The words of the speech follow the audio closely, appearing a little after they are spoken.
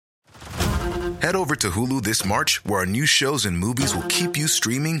Head over to Hulu this March, where our new shows and movies will keep you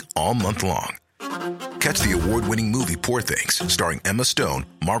streaming all month long. Catch the award-winning movie Poor Things, starring Emma Stone,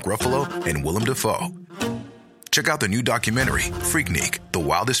 Mark Ruffalo, and Willem Dafoe. Check out the new documentary, Freaknik, The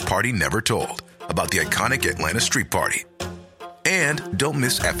Wildest Party Never Told, about the iconic Atlanta Street Party. And don't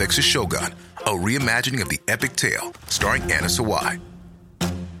miss FX's Shogun, a reimagining of the epic tale, starring Anna Sawai.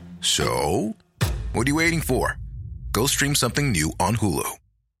 So, what are you waiting for? Go stream something new on Hulu.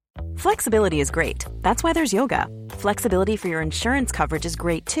 Flexibility is great. That's why there's yoga. Flexibility for your insurance coverage is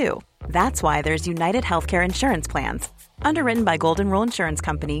great too. That's why there's United Healthcare Insurance Plans. Underwritten by Golden Rule Insurance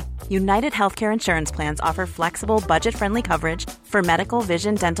Company, United Healthcare Insurance Plans offer flexible, budget-friendly coverage for medical,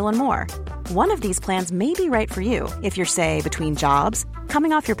 vision, dental, and more. One of these plans may be right for you if you're, say, between jobs,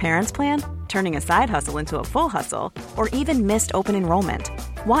 coming off your parents' plan, turning a side hustle into a full hustle, or even missed open enrollment.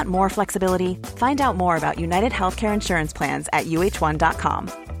 Want more flexibility? Find out more about United Healthcare Insurance Plans at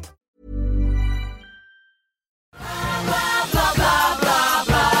uh1.com.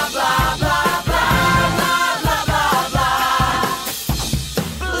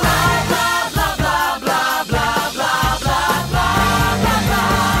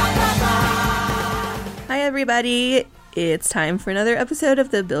 Everybody, it's time for another episode of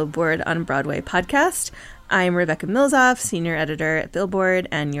the Billboard on Broadway podcast. I'm Rebecca Milzoff, senior editor at Billboard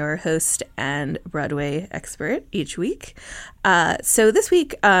and your host and Broadway expert each week. So this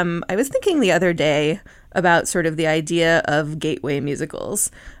week, I was thinking the other day about sort of the idea of gateway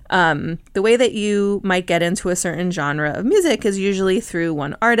musicals. The way that you might get into a certain genre of music is usually through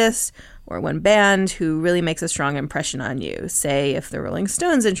one artist or one band who really makes a strong impression on you. Say if the Rolling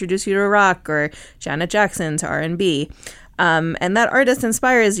Stones introduce you to rock or Janet Jackson to R&B. And that artist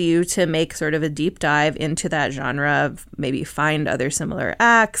inspires you to make sort of a deep dive into that genre, maybe find other similar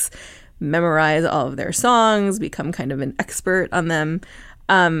acts, memorize all of their songs, become kind of an expert on them.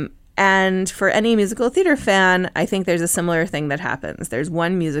 And for any musical theater fan, I think there's a similar thing that happens. There's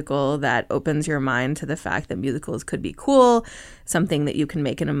one musical that opens your mind to the fact that musicals could be cool, something that you can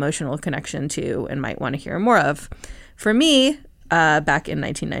make an emotional connection to and might want to hear more of. For me, back in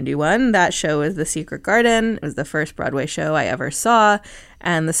 1991, that show was The Secret Garden. It was the first Broadway show I ever saw.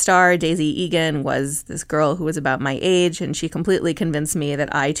 And the star, Daisy Egan, was this girl who was about my age, and she completely convinced me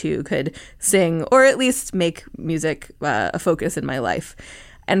that I, too, could sing or at least make music a focus in my life.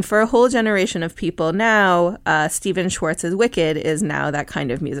 And for a whole generation of people now, Stephen Schwartz's Wicked is now that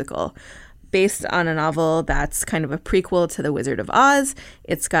kind of musical. Based on a novel that's kind of a prequel to The Wizard of Oz.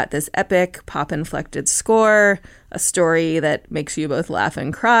 It's got this epic pop-inflected score, a story that makes you both laugh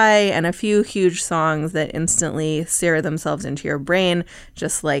and cry, and a few huge songs that instantly sear themselves into your brain,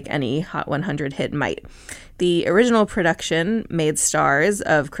 just like any Hot 100 hit might. The original production made stars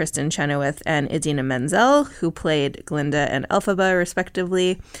of Kristen Chenoweth and Idina Menzel, who played Glinda and Elphaba,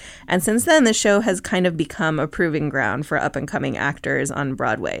 respectively. And since then, the show has kind of become a proving ground for up-and-coming actors on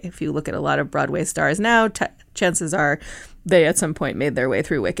Broadway. If you look at a lot of Broadway stars now, chances are they at some point made their way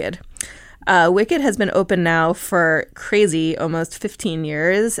through Wicked. Wicked has been open now for crazy almost 15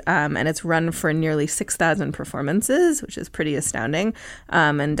 years, and it's run for nearly 6,000 performances, which is pretty astounding,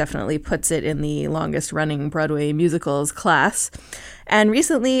 and definitely puts it in the longest-running Broadway musicals class. And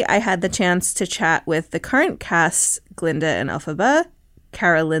recently, I had the chance to chat with the current cast, Glinda and Elphaba,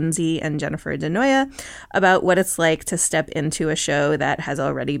 Cara Lindsay and Jennifer DeNoia, about what it's like to step into a show that has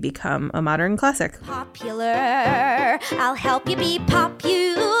already become a modern classic. Popular, I'll help you be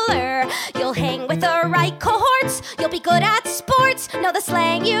popular. You'll hang with the right cohorts. You'll be good at sports. Know the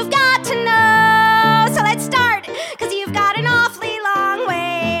slang you've got to know. So let's start, because you've got an awfully long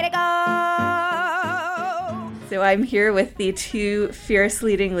way to go. So I'm here with the two fierce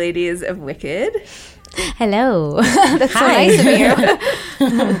leading ladies of Wicked. Hello. That's so nice of you.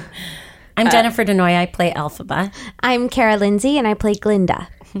 I'm Jennifer DeNoia. I play Elphaba. I'm Cara Lindsay, and I play Glinda.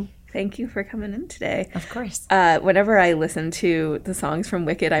 Thank you for coming in today. Of course. Whenever I listen to the songs from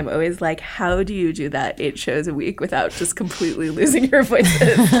Wicked, I'm always like, how do you do that 8 shows a week without just completely losing your voices?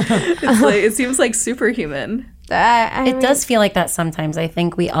 It seems like superhuman. It does feel like that sometimes. I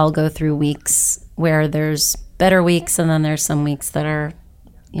think we all go through weeks where there's better weeks, and then there's some weeks that are,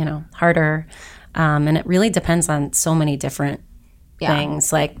 harder. And it really depends on so many different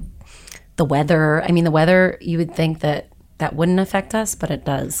things, like the weather. I mean, the weather, you would think that wouldn't affect us, but it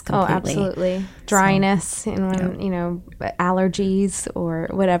does completely. Oh, absolutely. dryness and when, allergies or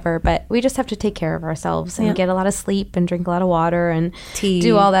whatever. But we just have to take care of ourselves and get a lot of sleep and drink a lot of water and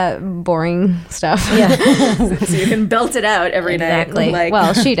do all that boring stuff. Yeah. So you can belt it out every night.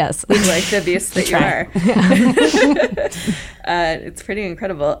 Well, she does. Like the beast that you are. It's pretty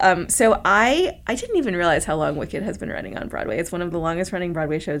incredible. So I didn't even realize how long Wicked has been running on Broadway. It's one of the longest running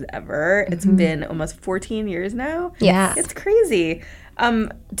Broadway shows ever. It's been almost 14 years now. Yeah. It's crazy.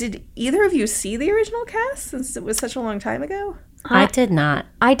 Did either of you see the original cast since it was such a long time ago? I did not.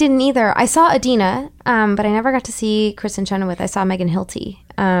 I didn't either. I saw Adina, but I never got to see Kristen Chenoweth. I saw Megan Hilty.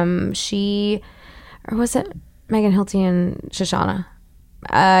 Or was it Megan Hilty and Shoshana?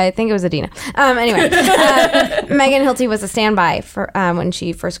 I think it was Adina. Anyway, Megan Hilty was a standby for when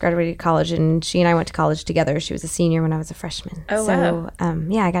she first graduated college, and she and I went to college together. She was a senior when I was a freshman. Oh, so,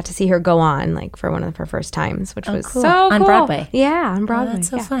 wow. I got to see her go on for one of her first times, which was cool. so cool. On Broadway? Yeah, on Broadway. Oh, that's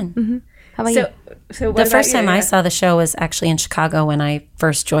so fun. Mm-hmm. How about you? So The first time I saw the show was actually in Chicago when I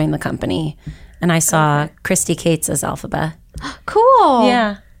first joined the company, and I saw Christy Cates as Elphaba. Cool.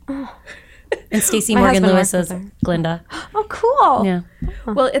 Yeah. And Stacey My Morgan husband Lewis worked as with her. Glinda. Oh, cool. Yeah.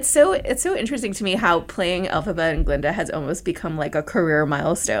 Well, it's so interesting to me how playing Elphaba and Glinda has almost become like a career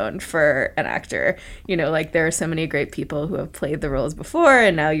milestone for an actor. There are so many great people who have played the roles before,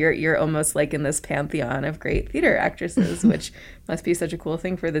 and now you're almost like in this pantheon of great theater actresses, which must be such a cool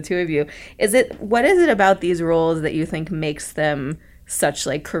thing for the two of you. What is it about these roles that you think makes them such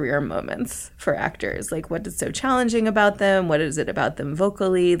career moments for actors? What is so challenging about them? What is it about them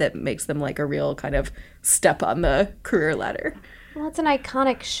vocally that makes them a real kind of step on the career ladder? Well, it's an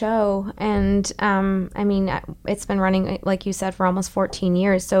iconic show, and it's been running, like you said, for almost 14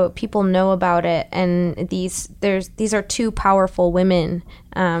 years, so people know about it, and these are two powerful women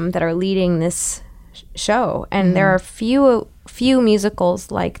that are leading this show, and there are few musicals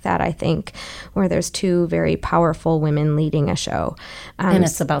like that, I think, where there's two very powerful women leading a show. And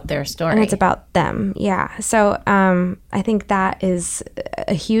it's about their story. And it's about them, yeah. So I think that is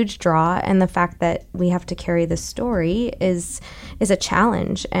a huge draw, and the fact that we have to carry the story is a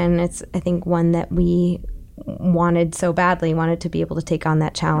challenge, and it's, I think, one that we wanted to be able to take on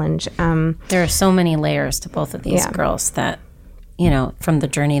that challenge. There are so many layers to both of these girls that, from the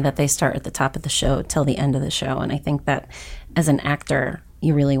journey that they start at the top of the show till the end of the show. And I think that as an actor,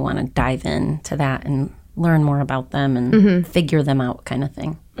 you really want to dive into that and learn more about them and figure them out, kind of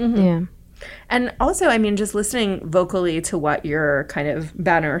thing. Mm-hmm. Yeah. And also, just listening vocally to what your kind of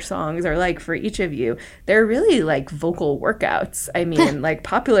banner songs are like for each of you, they're really vocal workouts.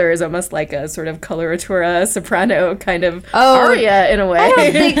 Popular is almost like a sort of coloratura soprano kind of aria in a way. I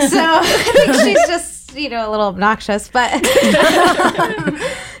don't think so. I think she's just, a little obnoxious, but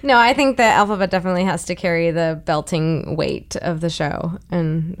no, I think that Elphaba definitely has to carry the belting weight of the show,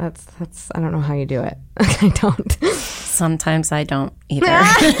 and that's I don't know how you do it. I don't. Sometimes I don't either.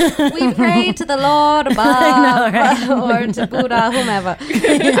 We pray to the Lord above, or to Buddha, whomever.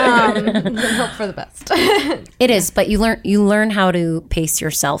 Hope for the best. It is, but you learn how to pace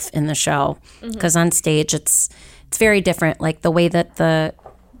yourself in the show, because on stage it's very different. The way that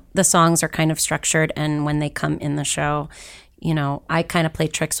the songs are kind of structured, and when they come in the show, I kind of play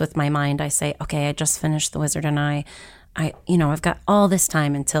tricks with my mind. I say, okay, I just finished The Wizard and I've got all this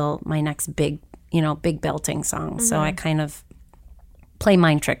time until my next big belting song. So I kind of play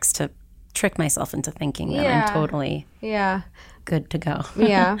mind tricks to trick myself into thinking that I'm totally good to go.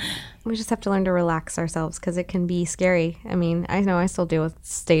 Yeah. We just have to learn to relax ourselves, because it can be scary. I know I still deal with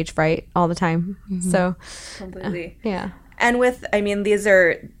stage fright all the time. So completely. Yeah. And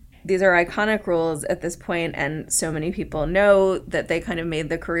these are iconic roles at this point, and so many people know that they kind of made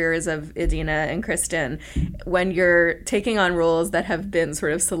the careers of Idina and Kristen. When you're taking on roles that have been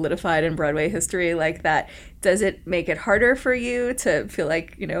sort of solidified in Broadway history like that, does it make it harder for you to feel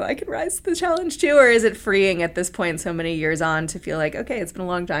like, I can rise to the challenge too? Or is it freeing at this point, so many years on, to feel like, okay, it's been a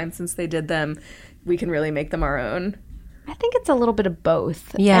long time since they did them, we can really make them our own? I think it's a little bit of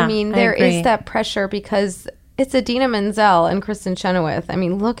both. Yeah, there is that pressure, because it's Idina Menzel and Kristen Chenoweth.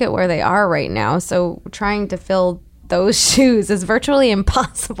 Look at where they are right now. So trying to fill those shoes is virtually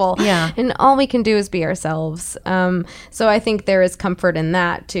impossible. Yeah. And all we can do is be ourselves. So I think there is comfort in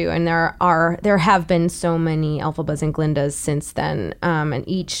that too. And there have been so many Elphabas and Glindas since then. And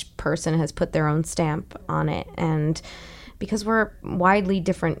each person has put their own stamp on it. And because we're widely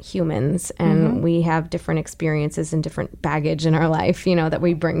different humans, and we have different experiences and different baggage in our life, that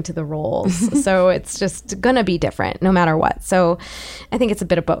we bring to the roles. So it's just going to be different no matter what. So I think it's a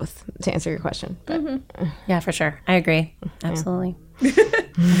bit of both, to answer your question. But, Yeah, for sure. I agree. Absolutely.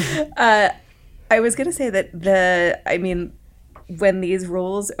 I was going to say that when these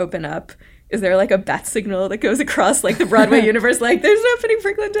roles open up, is there like a bat signal that goes across like the Broadway universe? Like, there's an opening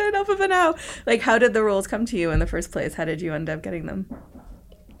for Glinda, enough of it now. Like, how did the roles come to you in the first place? How did you end up getting them?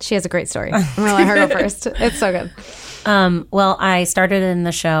 She has a great story. I'm going to let her go first. It's so good. Well, I started in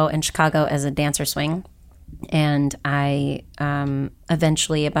the show in Chicago as a dancer swing. And I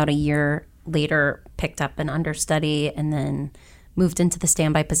eventually, about a year later, picked up an understudy and then moved into the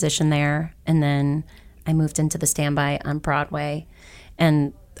standby position there. And then I moved into the standby on Broadway.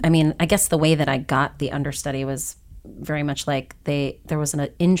 And I mean, I guess the way that I got the understudy was very much like there was an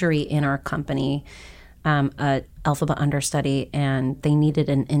injury in our company, a Elphaba understudy, and they needed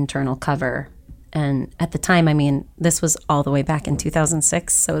an internal cover. And at the time, I mean, this was all the way back in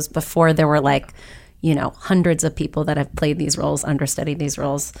 2006. So it was before there were like, you know, hundreds of people that have played these roles, understudied these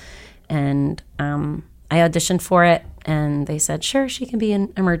roles. And I auditioned for it, and they said, sure, she can be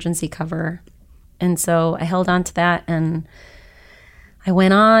an emergency cover. And so I held on to that, and I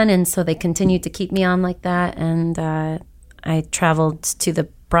went on, and so they continued to keep me on like that. And I traveled to the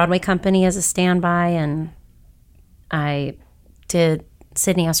Broadway company as a standby, and I did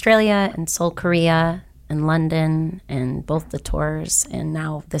Sydney, Australia, and Seoul, Korea, and London, and both the tours. And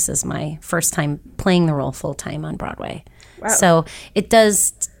now this is my first time playing the role full-time on Broadway. Wow. So it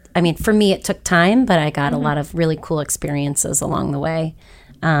does, I mean, for me, it took time, but I got a lot of really cool experiences along the way.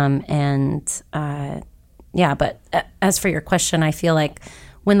 Yeah, but as for your question, I feel like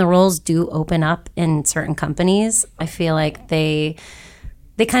when the roles do open up in certain companies, I feel like they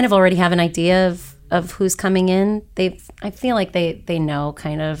kind of already have an idea of who's coming in. I feel like they know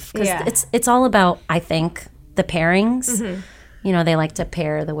kind of, because it's all about, I think, the pairings. Mm-hmm. You know, they like to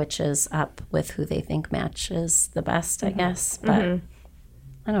pair the witches up with who they think matches the best, I guess. But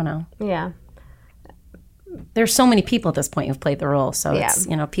I don't know. Yeah. There's so many people at this point who've played the role, so it's,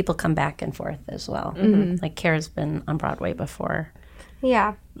 you know, people come back and forth as well. Mm-hmm. Like Kara's been on Broadway before.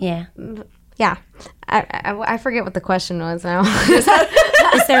 Yeah. Yeah. Yeah. I forget what the question was now.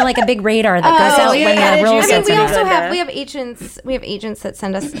 Is there like a big radar that goes out when the roles are we have agents that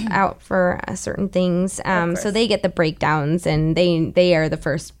send us out for certain things. So they get the breakdowns, and they are the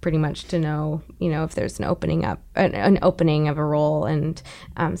first pretty much to know, you know, if there's an opening of a role, and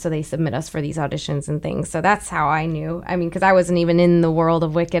so they submit us for these auditions and things. So that's how I knew. I mean, because I wasn't even in the world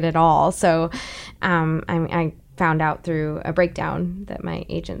of Wicked at all. So I found out through a breakdown that my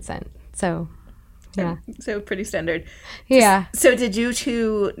agent sent. So, yeah. So pretty standard. Yeah. So did you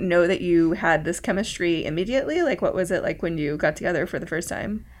two know that you had this chemistry immediately? Like, what was it like when you got together for the first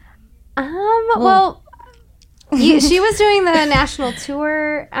time? Well, she was doing the national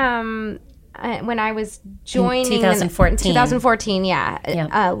tour when I was joining. In 2014. 2014,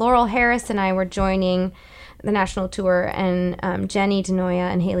 yeah. Laurel Harris and I were joining the national tour, and Jenny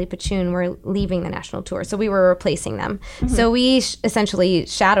DeNoia and Haley Pachoon were leaving the national tour, so we were replacing them. Mm-hmm. So we essentially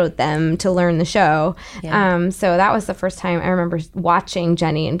shadowed them to learn the show. Yeah. So that was the first time I remember watching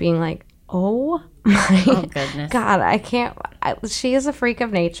Jenny and being like, oh my goodness, God, I can't. She is a freak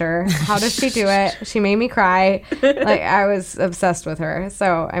of nature. How does she do it? She made me cry. Like, I was obsessed with her.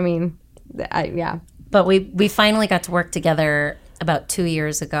 So I mean, yeah. But we finally got to work together about 2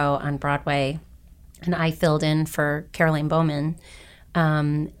 years ago on Broadway. And I filled in for Caroline Bowman.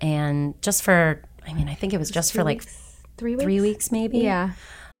 And just for, I mean, I think it was just for like 3 weeks? 3 weeks maybe. Yeah.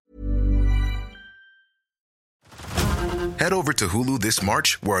 Head over to Hulu this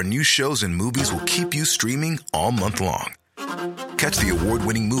March, where our new shows and movies will keep you streaming all month long. Catch the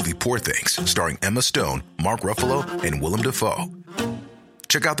award-winning movie Poor Things, starring Emma Stone, Mark Ruffalo, and Willem Dafoe.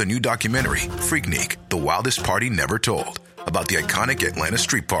 Check out the new documentary, Freaknik, The Wildest Party Never Told, about the iconic Atlanta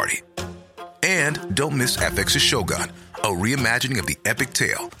Street Party. And don't miss FX's Shogun, a reimagining of the epic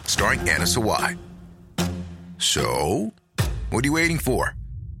tale starring Anna Sawai. So, what are you waiting for?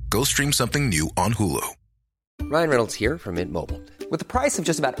 Go stream something new on Hulu. Ryan Reynolds here from Mint Mobile. With the price of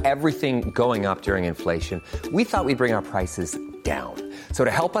just about everything going up during inflation, we thought we'd bring our prices down. So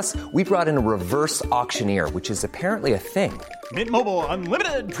to help us, we brought in a reverse auctioneer, which is apparently a thing. Mint Mobile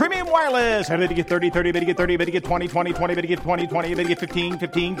Unlimited Premium Wireless. How to get 30, 30, bit to get 30, bit to get 20, 20, 20, bit to get 20, 20, bit to get 15,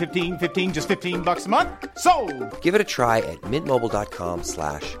 15, 15, 15, just $15 a month? Sold! Give it a try at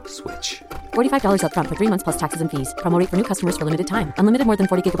mintmobile.com/switch. $45 up front for 3 months plus taxes and fees. Promo rate for new customers for limited time. Unlimited more than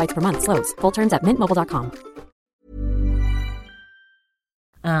 40 gigabytes per month. Slows full terms at mintmobile.com.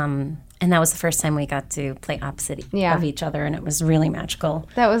 And that was the first time we got to play opposite of each other, and it was really magical.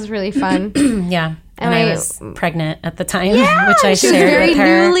 That was really fun. Yeah. And I was pregnant at the time, which I she shared was very with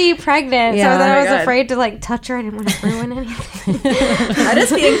her. newly pregnant, Yeah. so then I was God. afraid to like touch her. I didn't want to ruin anything. How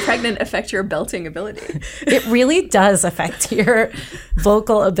does being pregnant affect your belting ability? It really does affect your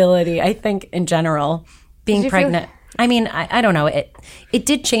vocal ability, I think, in general. Being pregnant. I mean, I don't know. It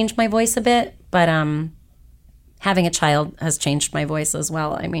did change my voice a bit, but having a child has changed my voice as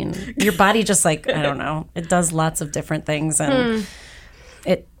well. I mean, your body just like, I don't know, it does lots of different things, and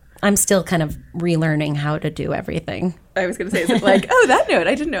I'm still kind of relearning how to do everything. I was going to say, is it like, oh, that note,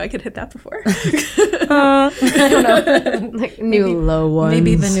 I didn't know I could hit that before. I don't know. Like new low ones.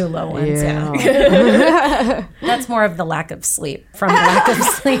 Maybe the new low ones, yeah. That's more of the lack of sleep, from the lack of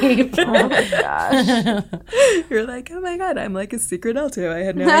sleep. Oh my gosh. You're like, oh my God, I'm like a secret alto. I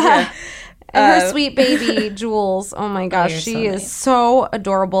had no idea. And her sweet baby, Jules, oh my gosh, she is so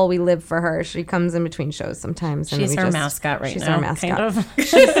adorable. We live for her. She comes in between shows sometimes. And she's our mascot right now. She's our mascot.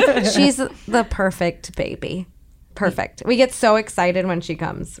 Kind of. She's the perfect baby. Perfect. We get so excited when she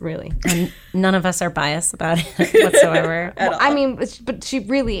comes, really. And none of us are biased about it whatsoever. Well, I mean, but she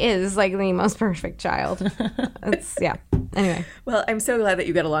really is like the most perfect child. Yeah. Anyway. Well, I'm so glad that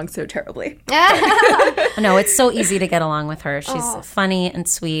you get along so terribly. No, it's so easy to get along with her. She's funny and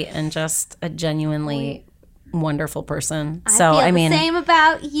sweet and just a genuinely wonderful person. I mean, the same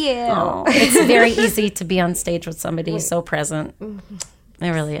about you. It's very easy to be on stage with somebody so present. It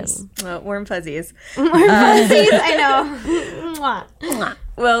really is. Warm fuzzies. I know. Mwah.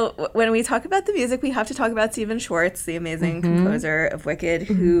 Well, when we talk about the music, we have to talk about Stephen Schwartz, the amazing composer of Wicked,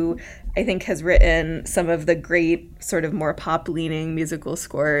 who I think has written some of the great sort of more pop-leaning musical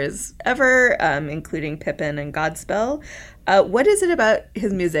scores ever, including Pippin and Godspell. What is it about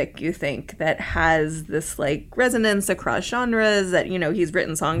his music, you think, that has this like resonance across genres, that, you know, he's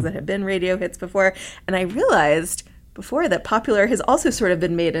written songs that have been radio hits before? And I realized before that Popular has also sort of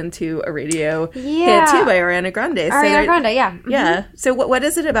been made into a radio hit too by Ariana Grande. Ariana Grande, yeah. Mm-hmm. Yeah. So what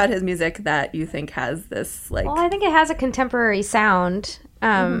is it about his music that you think has this like... Well, I think it has a contemporary sound. He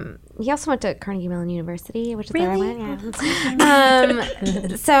also went to Carnegie Mellon University, which is where I went.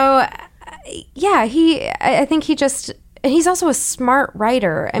 Yeah. So, yeah, I think he's also a smart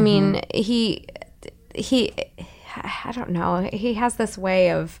writer. I mean, he I don't know. He has this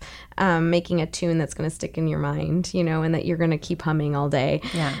way of making a tune that's going to stick in your mind, you know, and that you're going to keep humming all day.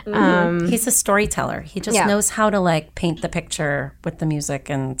 Yeah. He's a storyteller. He just knows how to like paint the picture with the music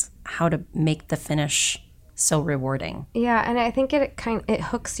and how to make the finish so rewarding. Yeah, and I think it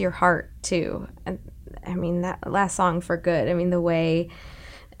hooks your heart too. And I mean, that last song, For Good, I mean, the way...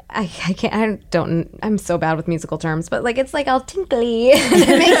 I'm so bad with musical terms, but like it's like all tinkly and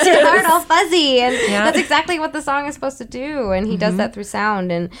it makes your heart all fuzzy, and that's exactly what the song is supposed to do, and he does that through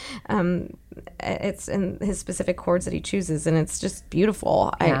sound, and it's in his specific chords that he chooses, and it's just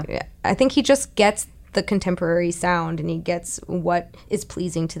beautiful. I think he just gets the contemporary sound, and he gets what is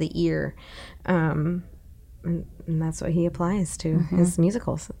pleasing to the ear, and that's what he applies to his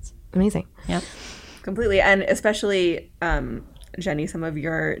musicals. It's amazing. Yep, completely, and especially Jenny, some of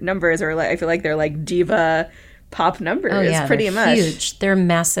your numbers are like, I feel like they're like diva pop numbers. Oh, yeah, pretty much huge. They're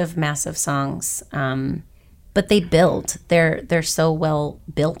massive, massive songs. But they build. They're so well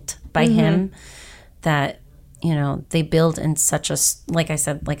built by him that, you know, they build in such a, like I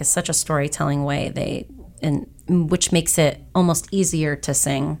said, like such a storytelling way. Which makes it almost easier to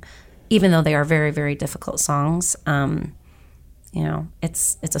sing, even though they are very, very difficult songs. You know,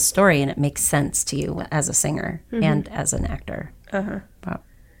 it's a story, and it makes sense to you as a singer and as an actor. Wow.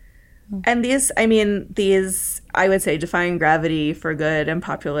 And these, I would say Defying Gravity, For Good, and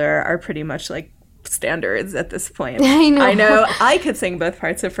Popular are pretty much like standards at this point. I know. I could sing both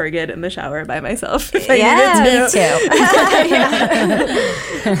parts of For Good in the shower by myself if me too.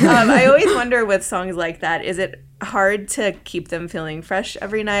 I always wonder with songs like that, is it hard to keep them feeling fresh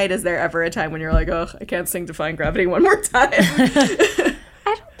every night? Is there ever a time when you're like, oh, I can't sing Defying Gravity one more time?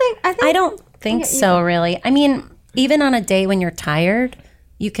 I don't think so, really. I mean, even on a day when you're tired,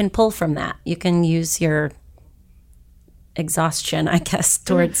 you can pull from that. You can use your exhaustion, I guess,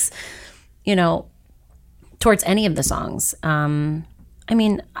 towards, you know, towards any of the songs. I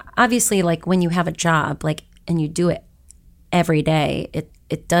mean, obviously, like when you have a job, like, and you do it every day,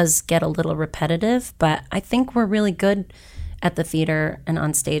 it does get a little repetitive, but I think we're really good at the theater and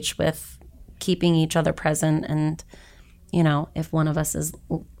on stage with keeping each other present. And, you know, if one of us is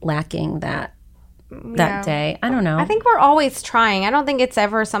lacking that day, I don't know. I think we're always trying. I don't think it's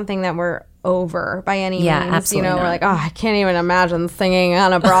ever something that we're over by any means. Absolutely, you know, we're like, oh, I can't even imagine singing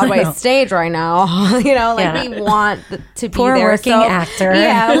on a Broadway stage right now. You know, like we want to be Poor there. Working actor.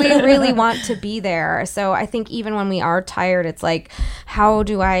 Yeah, we really want to be there. So I think even when we are tired, it's like, how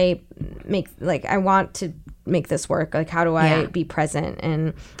do I I want to make this work? Like, how do I be present?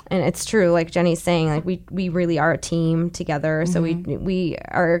 And it's true, like Jenny's saying, like we really are a team together. So we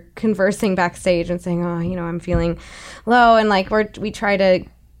are conversing backstage and saying, oh, you know, I'm feeling low, and like we try to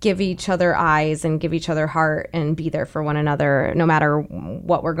give each other eyes and give each other heart and be there for one another no matter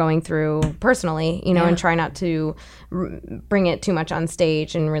what we're going through personally, you know, and try not to bring it too much on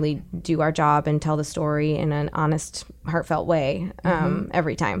stage and really do our job and tell the story in an honest, heartfelt way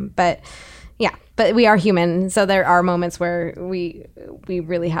every time. But we are human, so there are moments where we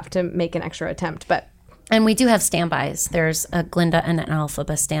really have to make an extra attempt. And we do have standbys. There's a Glinda and an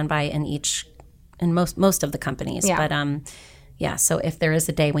Elphaba standby in most of the companies. Yeah. But so if there is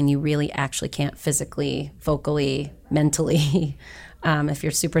a day when you really actually can't physically, vocally, mentally, if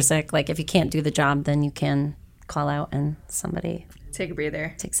you're super sick, like if you can't do the job, then you can call out and somebody take a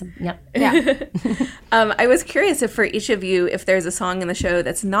breather. Take some. Yep. Yeah. I was curious if for each of you, if there's a song in the show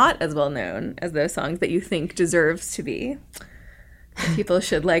that's not as well known as those songs that you think deserves to be. People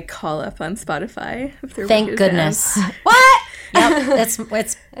should like call up on Spotify if they're Thank goodness. What? Yep.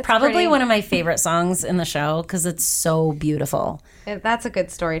 It's probably pretty. one of my favorite songs in the show because it's so beautiful. That's a good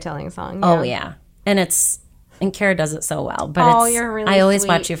storytelling song. Oh yeah, and Kara does it so well. But you're really I always sweet.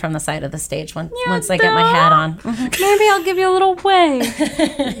 watch you from the side of the stage once I get my hat on. Maybe I'll give you a little wave.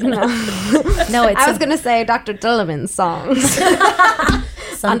 No, it's I was going to say Dr. Dillman's songs.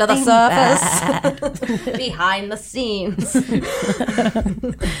 Under the surface, behind the scenes.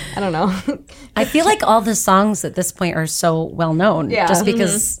 I don't know. I feel like all the songs at this point are so well known, just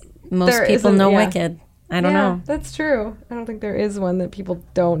because most There people isn't- know yeah. Wicked. I don't know. That's true. I don't think there is one that people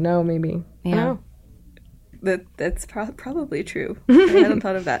don't know. Maybe. Yeah. I don't know. That's probably true. I hadn't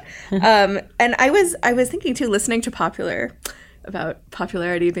thought of that. And I was thinking too, listening to Popular, about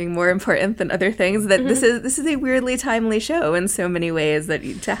popularity being more important than other things. That this is a weirdly timely show in so many ways. That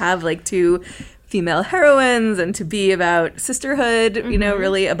to have like two female heroines and to be about sisterhood, you know,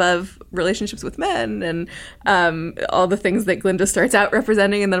 really above relationships with men and all the things that Glinda starts out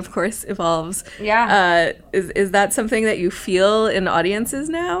representing and then of course evolves. Yeah. Is that something that you feel in audiences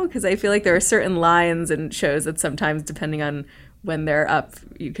now? Because I feel like there are certain lines in shows that sometimes, depending on when they're up,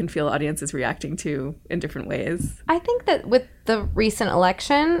 you can feel audiences reacting to in different ways. I think that with the recent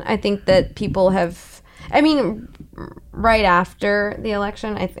election, I think that people have, I mean, right after the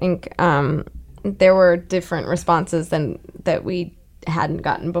election, I think there were different responses than that we hadn't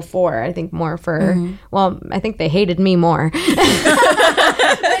gotten before. I think more for, well, I think they hated me more. Which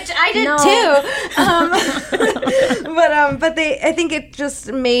I did too. But I think it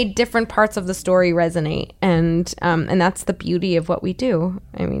just made different parts of the story resonate. And that's the beauty of what we do.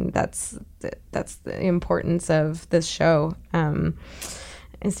 I mean, that's the importance of this show,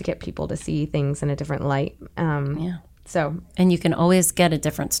 is to get people to see things in a different light. So, And you can always get a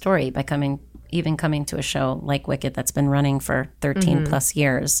different story by coming to a show like Wicked that's been running for 13 plus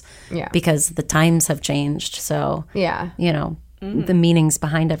years. Yeah. Because the times have changed. So, yeah. you know, the meanings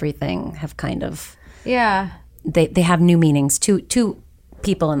behind everything have kind of, Yeah. they have new meanings to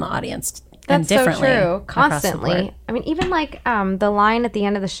people in the audience. and That's so differently true. across the Constantly. board. I mean, even like the line at the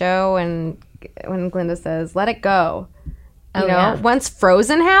end of the show when Glinda says, "Let it go." You know, yeah. once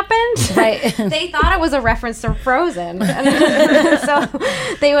Frozen happened, Right. they thought it was a reference to Frozen. So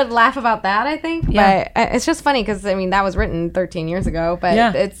they would laugh about that, I think. Yeah. But it's just funny because, I mean, that was written 13 years ago. But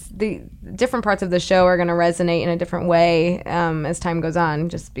Yeah. it's the different parts of the show are going to resonate in a different way as time goes on,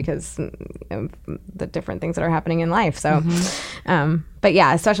 just because of the different things that are happening in life. So, but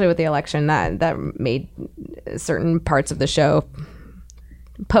yeah, especially with the election, that made certain parts of the show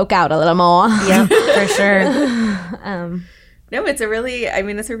poke out a little more. Yeah, for sure. No, it's a really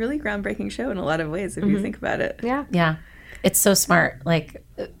groundbreaking show in a lot of ways if you think about it. Yeah. Yeah. It's so smart. Like,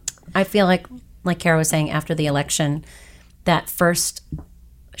 I feel like Kara was saying, after the election, that first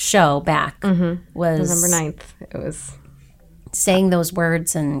show back was November 9th. It was. saying those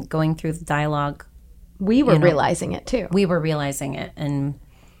words and going through the dialogue. We were realizing it too. We were realizing it, and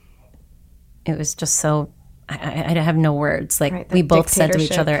it was just so. I have no words. Like, Right, the we both said to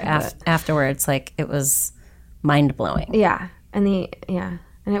each other dictatorship, afterwards, like, it was mind blowing. Yeah. And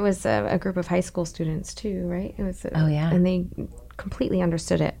it was a group of high school students too, right? It was. Oh, yeah. And they completely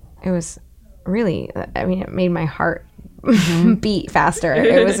understood it. It was really. I mean, it made my heart beat faster.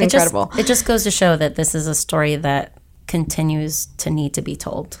 It was incredible. It just goes to show that this is a story that continues to need to be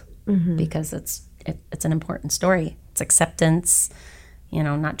told because it's an important story. It's acceptance,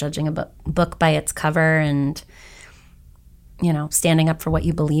 not judging a book by its cover, and standing up for what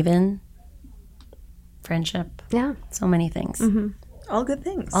you believe in. Friendship. Yeah. So many things. All good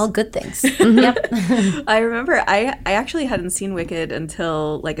things. All good things. Yep. I remember I actually hadn't seen Wicked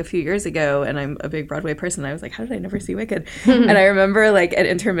until like a few years ago, and I'm a big Broadway person. I was like, how did I never see Wicked? And I remember like at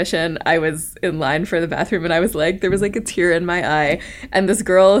intermission, I was in line for the bathroom, and I was like, there was like a tear in my eye, and this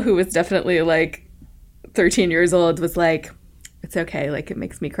girl who was definitely like 13 years old was like, it's okay. Like, it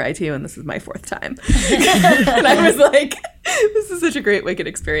makes me cry too, and this is my 4th time. And I was like, this is such a great Wicked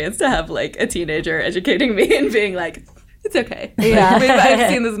experience to have, like, a teenager educating me and being like, it's okay. Yeah. I've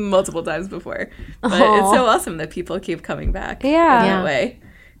seen this multiple times before. But it's so awesome that people keep coming back that way.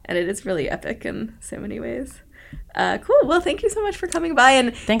 And it is really epic in so many ways. Cool. Well, thank you so much for coming by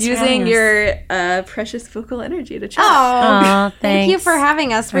and using your precious vocal energy to chat. Oh, thank you for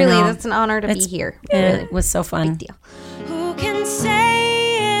having us. Really, that's an honor to be here. It was so fun. Big deal. Who can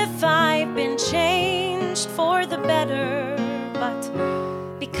say if I've been changed for the better?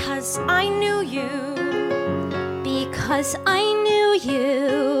 But because I knew you,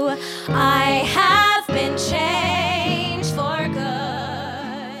 I have been changed for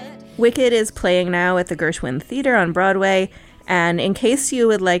good. Wicked is playing now at the Gershwin Theater on Broadway. And in case you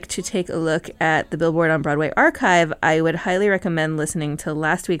would like to take a look at the Billboard on Broadway archive, I would highly recommend listening to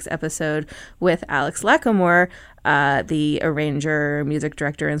last week's episode with Alex Lacamoire, the arranger, music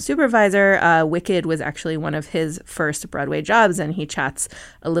director, and supervisor. Wicked was actually one of his first Broadway jobs, and he chats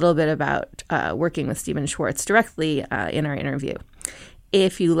a little bit about working with Stephen Schwartz directly in our interview.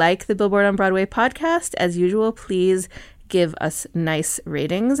 If you like the Billboard on Broadway podcast, as usual, please give us nice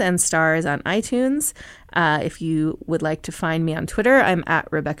ratings and stars on iTunes. If you would like to find me on Twitter, I'm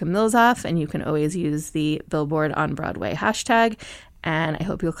at Rebecca Milzoff, and you can always use the Billboard on Broadway hashtag. And I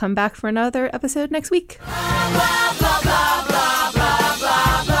hope you'll come back for another episode next week. Blah, blah, blah, blah.